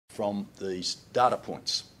from these data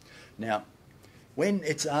points. Now, when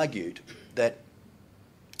it's argued that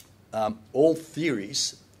all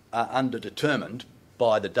theories are underdetermined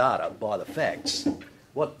by the data, by the facts,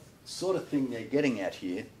 what sort of thing they're getting at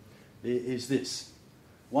here is this.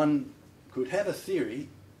 One could have a theory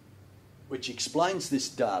which explains this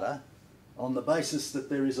data on the basis that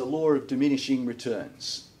there is a law of diminishing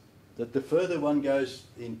returns, that the further one goes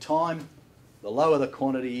in time, the lower the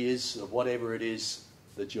quantity is of whatever it is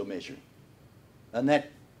that you're measuring. And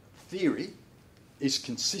that theory is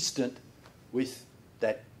consistent with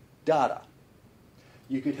that data.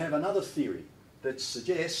 You could have another theory that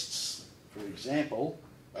suggests, for example,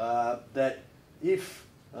 that if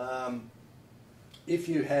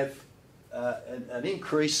you have an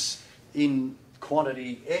increase in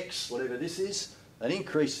quantity X, whatever this is, an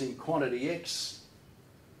increase in quantity X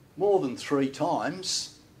more than 3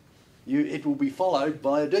 times, it will be followed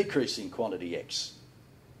by a decrease in quantity X.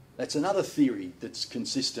 That's another theory that's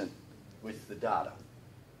consistent with the data.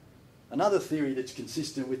 Another theory that's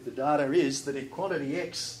consistent with the data is that if quantity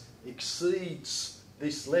X exceeds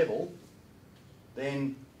this level,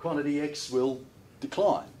 then quantity X will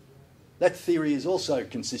decline. That theory is also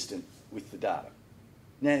consistent with the data.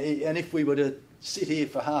 Now, and if we were to sit here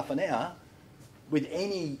for half an hour, with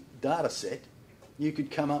any data set, you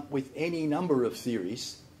could come up with any number of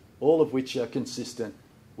theories, all of which are consistent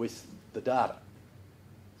with the data.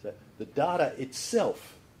 So the data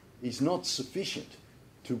itself is not sufficient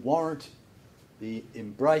to warrant the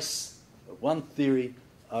embrace of one theory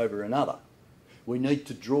over another. We need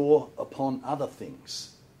to draw upon other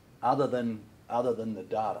things other than the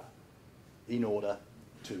data in order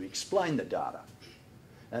to explain the data.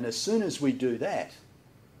 And as soon as we do that,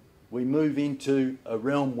 we move into a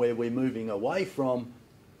realm where we're moving away from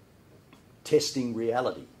testing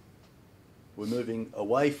reality. We're moving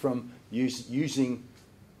away from using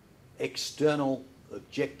external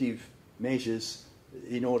objective measures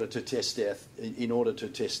in order to test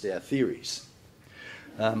our theories.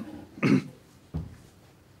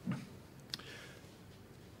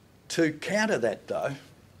 To counter that, though,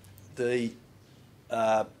 the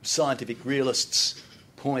scientific realists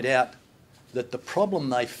point out that the problem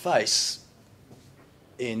they face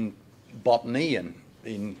in botany and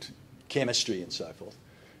in chemistry and so forth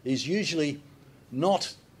is usually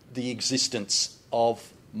not the existence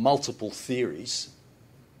of multiple theories,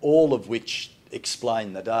 all of which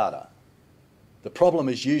explain the data. The problem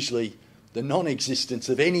is usually the non-existence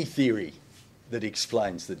of any theory that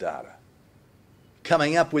explains the data.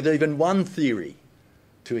 Coming up with even one theory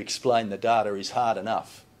to explain the data is hard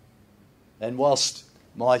enough. And whilst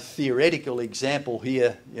my theoretical example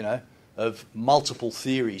here, of multiple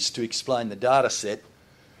theories to explain the data set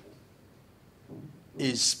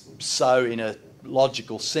is so in a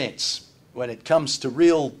logical sense, when it comes to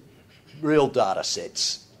real data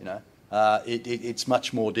sets, it's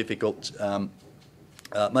much more difficult to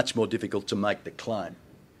make the claim.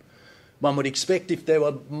 One would expect if there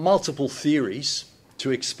were multiple theories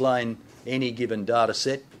to explain any given data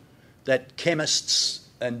set, that chemists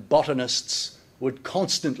and botanists would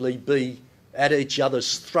constantly be at each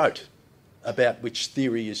other's throat about which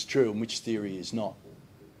theory is true and which theory is not.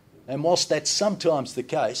 And whilst that's sometimes the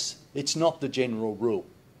case, it's not the general rule.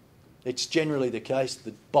 It's generally the case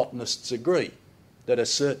that botanists agree that a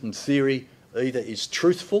certain theory either is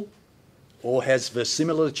truthful or has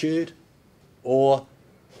verisimilitude or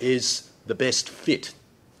is the best fit,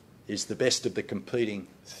 is the best of the competing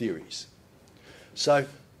theories. So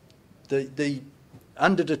the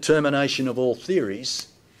underdetermination of all theories,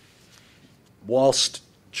 whilst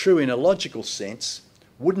true in a logical sense,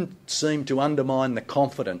 wouldn't seem to undermine the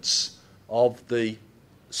confidence of the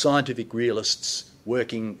scientific realists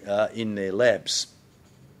working in their labs.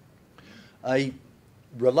 A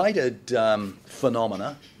related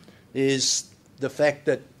phenomena is the fact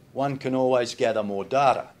that one can always gather more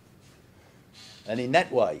data. And in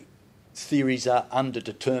that way, theories are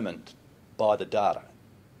underdetermined by the data.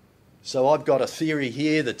 So I've got a theory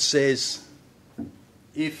here that says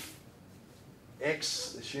if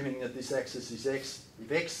X, assuming that this axis is X,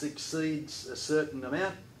 if X exceeds a certain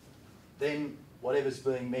amount, then whatever's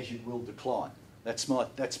being measured will decline. That's my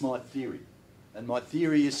theory. And my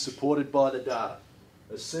theory is supported by the data.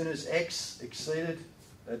 As soon as X exceeded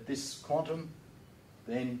at this quantum,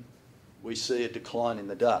 then we see a decline in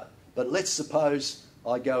the data. But let's suppose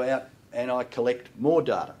I go out and I collect more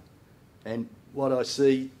data. And what I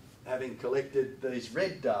see, having collected these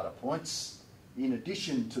red data points, in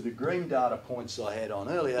addition to the green data points I had on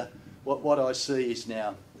earlier, what I see is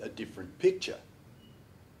now a different picture.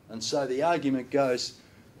 And so the argument goes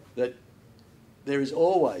that there is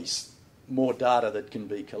always more data that can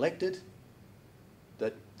be collected,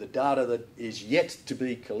 that the data that is yet to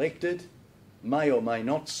be collected may or may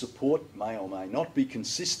not support, may or may not be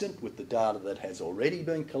consistent with the data that has already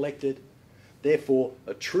been collected. Therefore,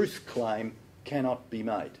 a truth claim cannot be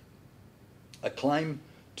made. A claim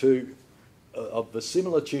of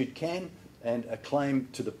verisimilitude can, and a claim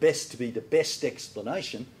to be the best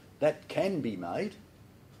explanation, that can be made,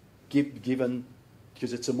 given,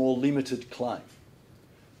 because it's a more limited claim.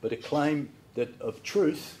 But a claim of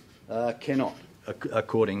truth cannot,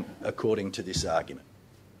 according to this argument.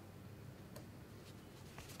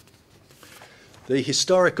 The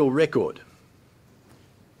historical record.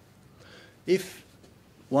 If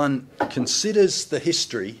one considers the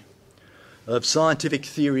history of scientific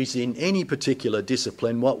theories in any particular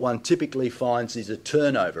discipline, what one typically finds is a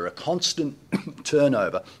turnover, a constant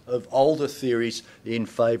turnover of older theories in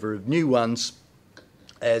favour of new ones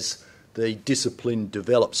as the discipline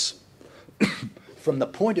develops. From the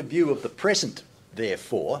point of view of the present,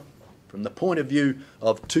 therefore, from the point of view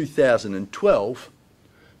of 2012,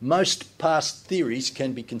 most past theories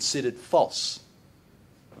can be considered false.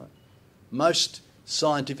 Most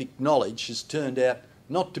scientific knowledge has turned out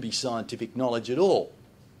not to be scientific knowledge at all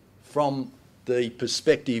from the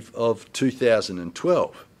perspective of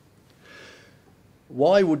 2012.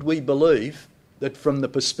 Why would we believe that from the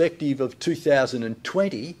perspective of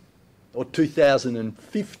 2020 or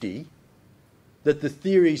 2050 that the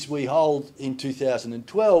theories we hold in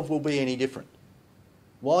 2012 will be any different?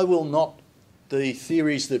 Why will not the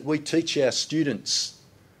theories that we teach our students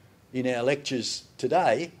in our lectures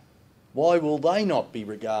today, why will they not be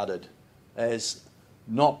regarded as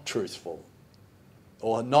not truthful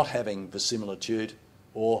or not having verisimilitude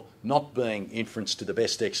or not being inference to the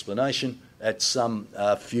best explanation at some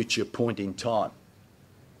future point in time?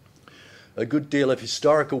 A good deal of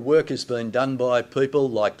historical work has been done by people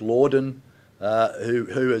like Lorden,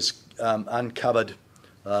 who has uncovered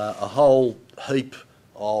a whole heap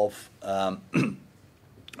of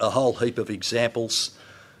examples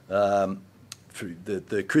through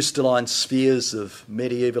the crystalline spheres of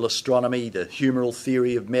medieval astronomy, the humoral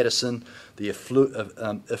theory of medicine, the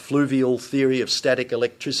effluvial theory of static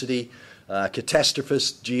electricity,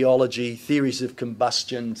 catastrophist geology, theories of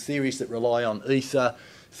combustion, theories that rely on ether,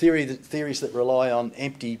 theories that rely on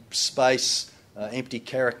empty space, empty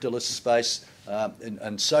characterless space,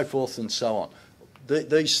 and so forth and so on.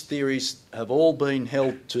 These theories have all been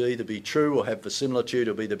held to either be true or have verisimilitude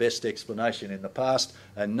or be the best explanation in the past,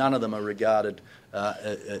 and none of them are regarded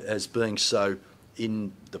as being so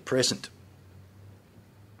in the present.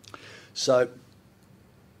 So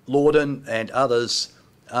Lorden and others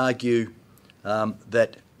argue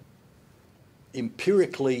that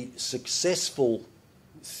empirically successful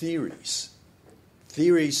theories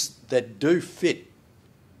that do fit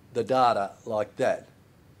the data like that,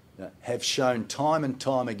 have shown time and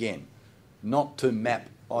time again not to map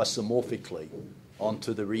isomorphically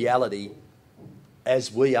onto the reality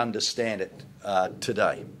as we understand it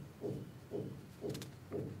today.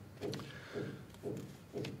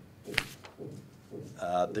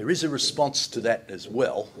 There is a response to that as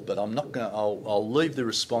well, but I'm not going. I'll leave the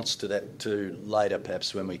response to that to later,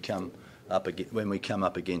 perhaps when we come up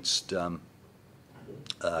against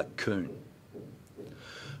Kuhn.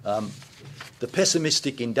 The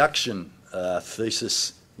pessimistic induction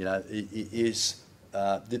thesis, is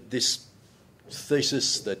this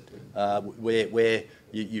thesis that where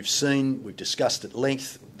you've seen, we've discussed at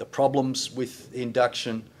length the problems with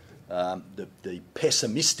induction. The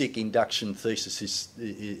pessimistic induction thesis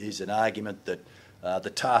is an argument that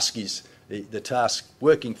the task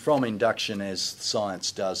working from induction, as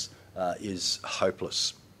science does, is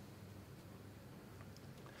hopeless.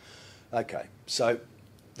 Okay, so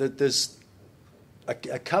there's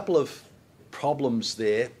a couple of problems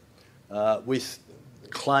there with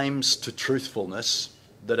claims to truthfulness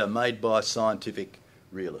that are made by scientific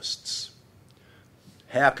realists.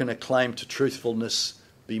 How can a claim to truthfulness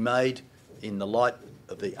be made in the light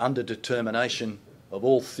of the underdetermination of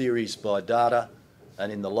all theories by data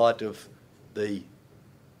and in the light of the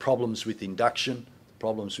problems with induction,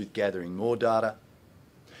 problems with gathering more data?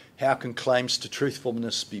 How can claims to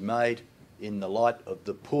truthfulness be made in the light of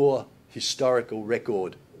the poor historical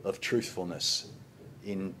record of truthfulness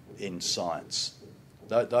in science?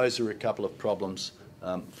 Those are a couple of problems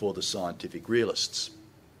for the scientific realists.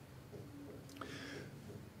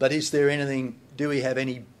 But do we have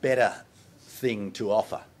any better thing to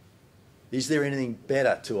offer? Is there anything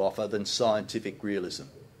better to offer than scientific realism?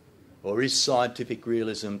 Or is scientific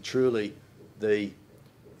realism truly the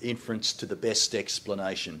inference to the best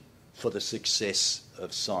explanation for the success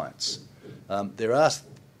of science? There are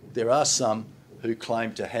there are some who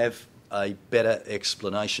claim to have a better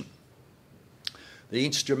explanation. The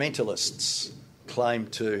instrumentalists claim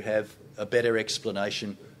to have a better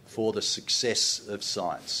explanation for the success of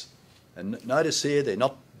science. And notice here, they're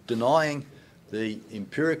not denying the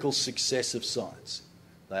empirical success of science.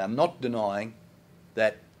 They are not denying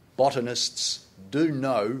that botanists do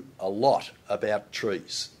know a lot about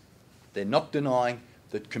trees. They're not denying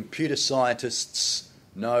that computer scientists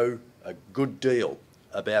know a good deal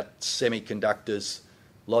about semiconductors,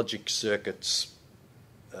 logic circuits,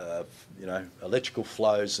 electrical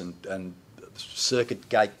flows and circuit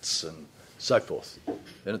gates and so forth.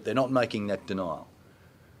 They're not making that denial.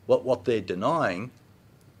 What they're denying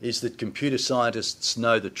is that computer scientists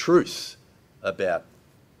know the truth about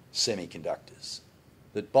semiconductors,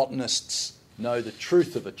 that botanists know the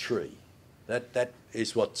truth of a tree. That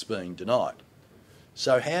is what's being denied.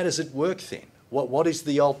 So how does it work then? What is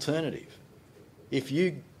the alternative? If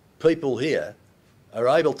you people here are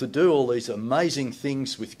able to do all these amazing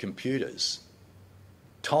things with computers,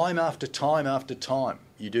 time after time after time,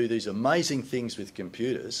 you do these amazing things with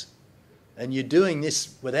computers, and you're doing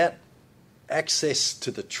this without access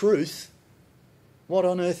to the truth, what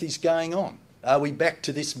on earth is going on? Are we back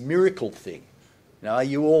to this miracle thing? Now, are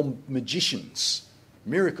you all magicians,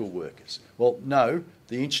 miracle workers? Well, no,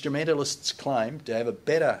 the instrumentalists claim to have a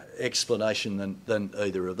better explanation than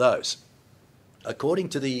either of those. According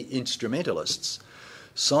to the instrumentalists,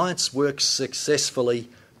 science works successfully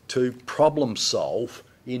to problem solve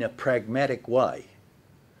in a pragmatic way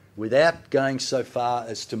without going so far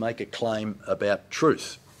as to make a claim about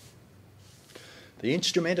truth. The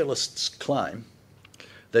instrumentalists claim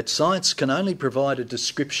that science can only provide a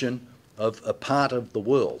description of a part of the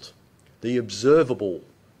world, the observable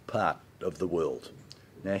part of the world.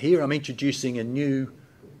 Now here I'm introducing a new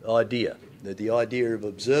idea, the idea of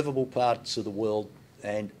observable parts of the world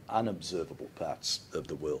and unobservable parts of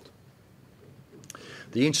the world.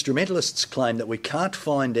 The instrumentalists claim that we can't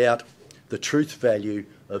find out the truth value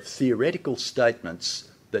of theoretical statements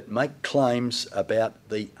that make claims about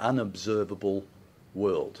the unobservable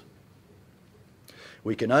world.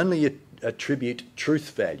 We can only attribute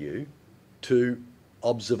truth value to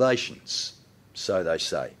observations, so they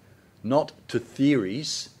say, not to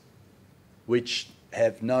theories which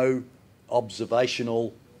have no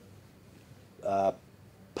observational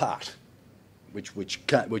part, which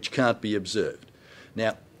can't be observed.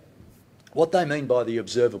 Now, what they mean by the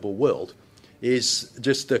observable world is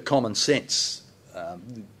just the common sense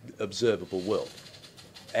observable world.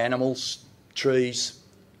 Animals, trees,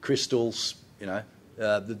 crystals,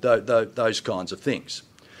 those kinds of things.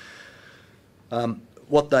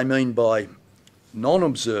 What they mean by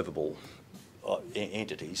non-observable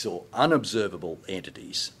entities or unobservable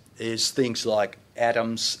entities is things like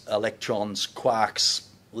atoms, electrons, quarks,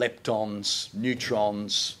 leptons,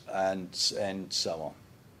 neutrons, and so on.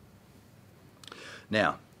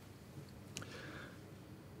 Now,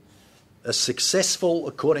 a successful,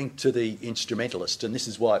 according to the instrumentalist, and this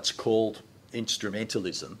is why it's called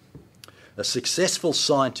instrumentalism, a successful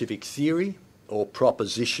scientific theory or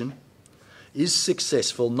proposition is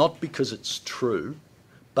successful not because it's true,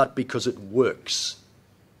 but because it works.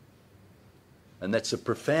 And that's a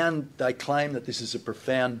profound, they claim that this is a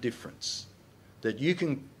profound difference, that you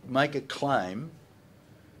can make a claim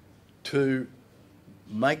to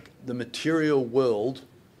make the material world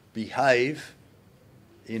behave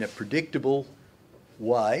in a predictable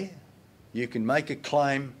way. You can make a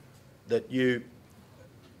claim that you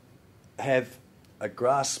have a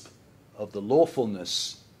grasp of the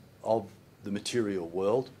lawfulness of the material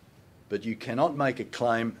world, but you cannot make a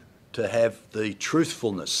claim to have the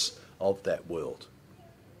truthfulness of that world.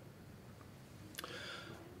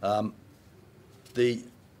 The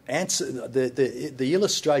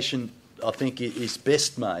illustration, I think, is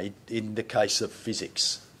best made in the case of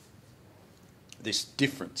physics. This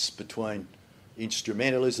difference between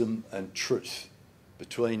instrumentalism and truth,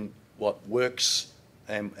 between what works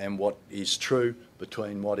and what is true,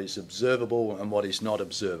 between what is observable and what is not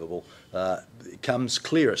observable, comes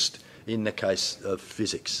clearest in the case of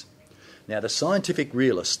physics. Now, the scientific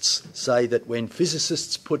realists say that when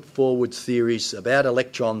physicists put forward theories about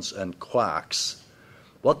electrons and quarks,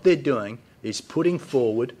 what they're doing is putting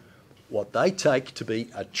forward what they take to be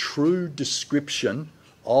a true description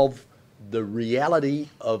of the reality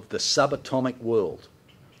of the subatomic world,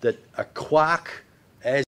 that a quark